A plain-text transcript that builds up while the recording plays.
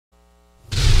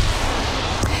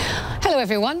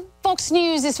everyone. Fox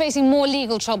News is facing more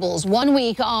legal troubles 1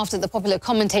 week after the popular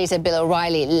commentator Bill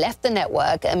O'Reilly left the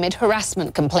network amid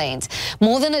harassment complaints.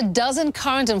 More than a dozen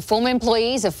current and former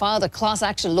employees have filed a class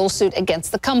action lawsuit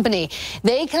against the company.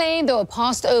 They claim they were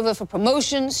passed over for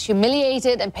promotions,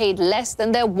 humiliated and paid less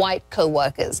than their white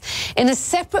co-workers. In a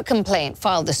separate complaint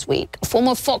filed this week, a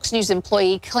former Fox News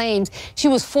employee claims she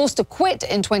was forced to quit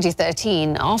in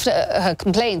 2013 after her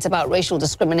complaints about racial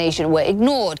discrimination were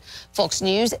ignored. Fox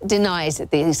News denies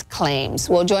these claims.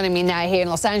 Well, joining me now here in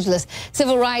Los Angeles,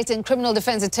 civil rights and criminal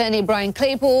defense attorney Brian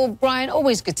Claypool. Brian,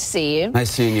 always good to see you.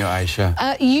 Nice seeing you,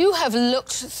 Aisha. You have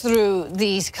looked through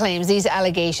these claims, these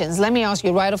allegations. Let me ask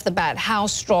you right off the bat, how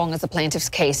strong is the plaintiff's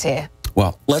case here?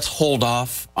 Well, let's hold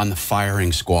off on the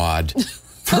firing squad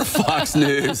for Fox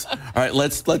News. All right,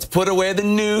 let's put away the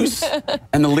news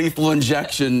and the lethal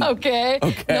injection. Okay.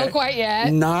 Not quite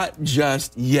yet. Not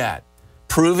just yet.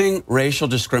 Proving racial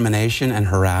discrimination and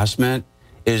harassment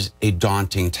is a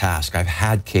daunting task. I've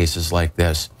had cases like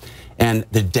this, and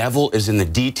the devil is in the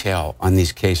detail on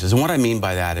these cases. And what I mean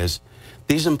by that is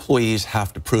these employees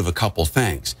have to prove a couple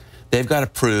things. They've got to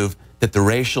prove that the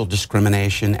racial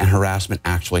discrimination and harassment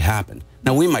actually happened.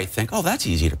 Now, we might think, oh, that's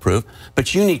easy to prove,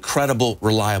 but you need credible,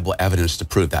 reliable evidence to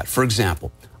prove that. For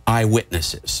example,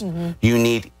 eyewitnesses. You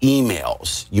need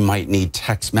emails. You might need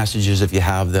text messages if you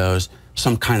have those,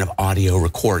 some kind of audio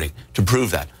recording to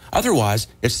prove that. Otherwise,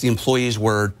 it's the employee's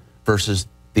word versus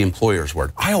the employer's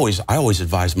word. I always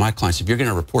advise my clients, if you're going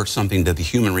to report something to the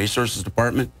Human Resources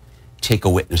Department, take a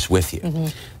witness with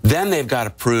you. Then they've got to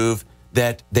prove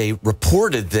that they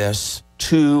reported this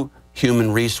to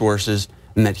Human Resources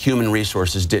and that Human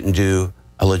Resources didn't do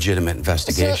a legitimate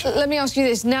investigation. So let me ask you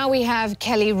this. Now we have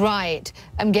Kelly Wright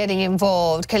getting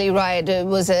involved. Kelly Wright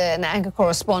was an anchor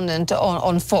correspondent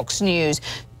on Fox News.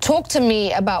 Talk to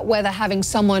me about whether having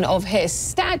someone of his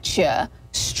stature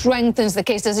strengthens the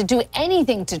case. Does it do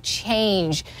anything to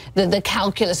change the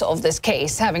calculus of this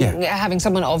case, having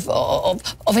someone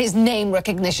of his name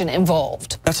recognition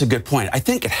involved? That's a good point. I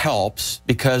think it helps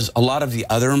because a lot of the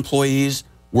other employees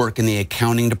work in the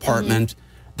accounting department.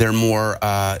 They're more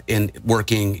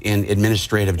working in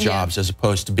administrative jobs as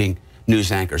opposed to being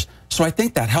news anchors. So I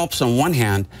think that helps on one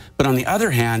hand, but on the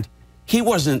other hand, he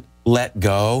wasn't let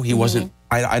go. He wasn't.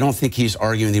 I don't think he's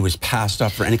arguing that he was passed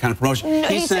up for any kind of promotion. No,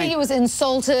 he's saying he was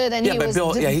insulted, and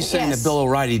he's saying that Bill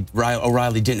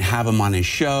O'Reilly didn't have him on his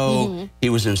show. He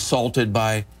was insulted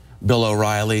by Bill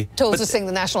O'Reilly. Told to sing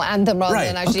the national anthem rather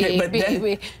than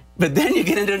actually. But then you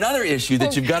get into another issue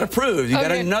that you've got to prove. You've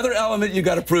got another element you've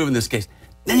got to prove in this case.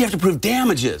 Then you have to prove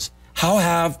damages. How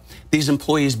have these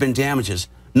employees been damages?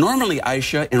 Normally,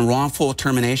 Aisha, in wrongful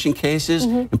termination cases,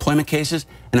 employment cases,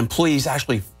 an employee is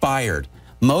actually fired.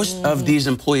 Most of these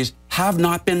employees have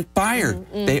not been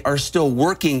fired. They are still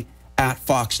working at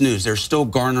Fox News. They're still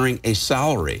garnering a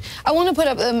salary. I want to put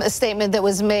up a statement that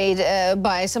was made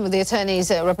by some of the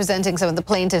attorneys representing some of the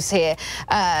plaintiffs here,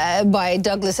 by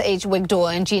Douglas H.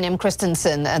 Wigdor and Gene M.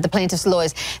 Christensen, the plaintiffs'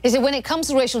 lawyers. They said, when it comes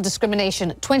to racial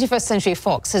discrimination, 21st Century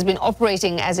Fox has been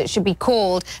operating as if it should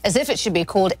be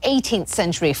called 18th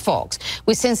Century Fox.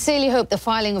 We sincerely hope the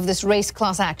filing of this race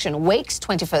class action wakes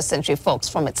 21st Century Fox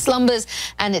from its slumbers,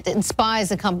 and it inspires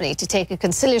the company to take a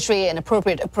conciliatory and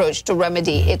appropriate approach to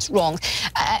remedy its wrongs.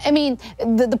 I mean,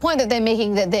 the point that they're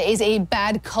making, that there is a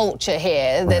bad culture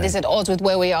here that is at odds with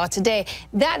where we are today,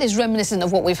 that is reminiscent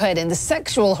of what we've heard in the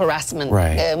sexual harassment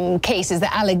cases,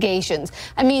 the allegations.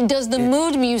 I mean, does the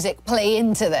mood music play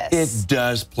into this? It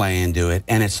does play into it,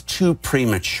 and it's too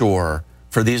premature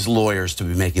for these lawyers to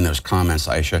be making those comments,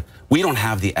 Aisha. We don't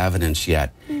have the evidence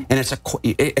yet, and it's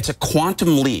a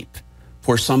quantum leap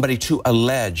for somebody to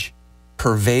allege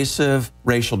pervasive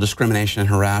racial discrimination and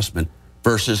harassment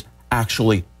versus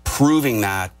actually proving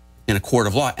that in a court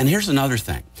of law. And here's another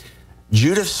thing.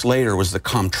 Judith Slater was the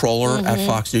comptroller at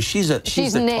Fox News. She's the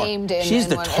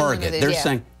target. They're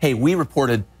saying, hey, we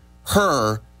reported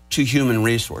her to Human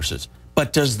Resources.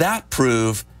 But does that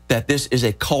prove that this is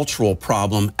a cultural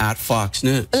problem at Fox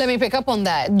News? Let me pick up on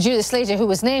that. Judith Slater, who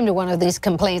was named in one of these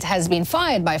complaints, has been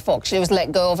fired by Fox. She was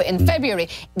let go of in February.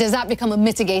 Does that become a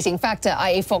mitigating factor,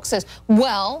 i.e. Fox says,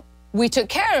 well, we took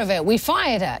care of it. We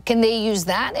fired her. Can they use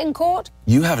that in court?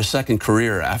 You have a second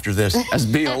career after this as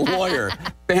being a lawyer.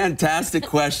 Fantastic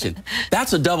question.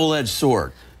 That's a double-edged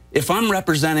sword. If I'm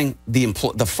representing the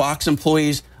Fox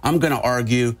employees, I'm going to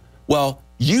argue, well,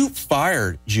 you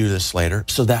fired Judith Slater,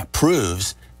 so that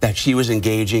proves that she was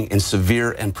engaging in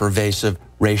severe and pervasive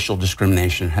racial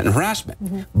discrimination and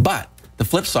harassment. But the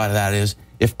flip side of that is,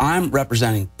 if I'm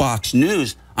representing Fox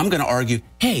News, I'm going to argue,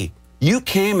 hey, you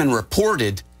came and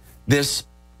reported this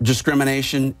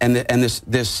discrimination and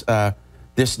this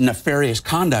this nefarious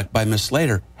conduct by Miss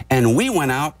Slater. And we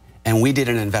went out and we did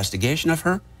an investigation of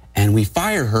her and we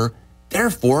fired her.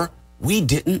 Therefore, we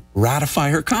didn't ratify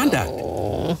her conduct.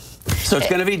 Oh. So it's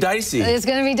going to be dicey. It's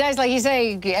going to be dicey, like you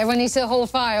say. Everyone needs to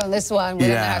hold fire on this one. We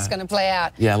don't know how it's going to play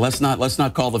out. Yeah, let's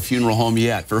not call the funeral home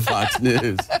yet for Fox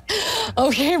News.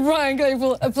 Okay, Brian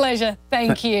Claypool, a pleasure.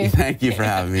 Thank you. Thank you for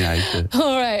having me, Aisha.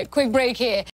 All right, quick break here.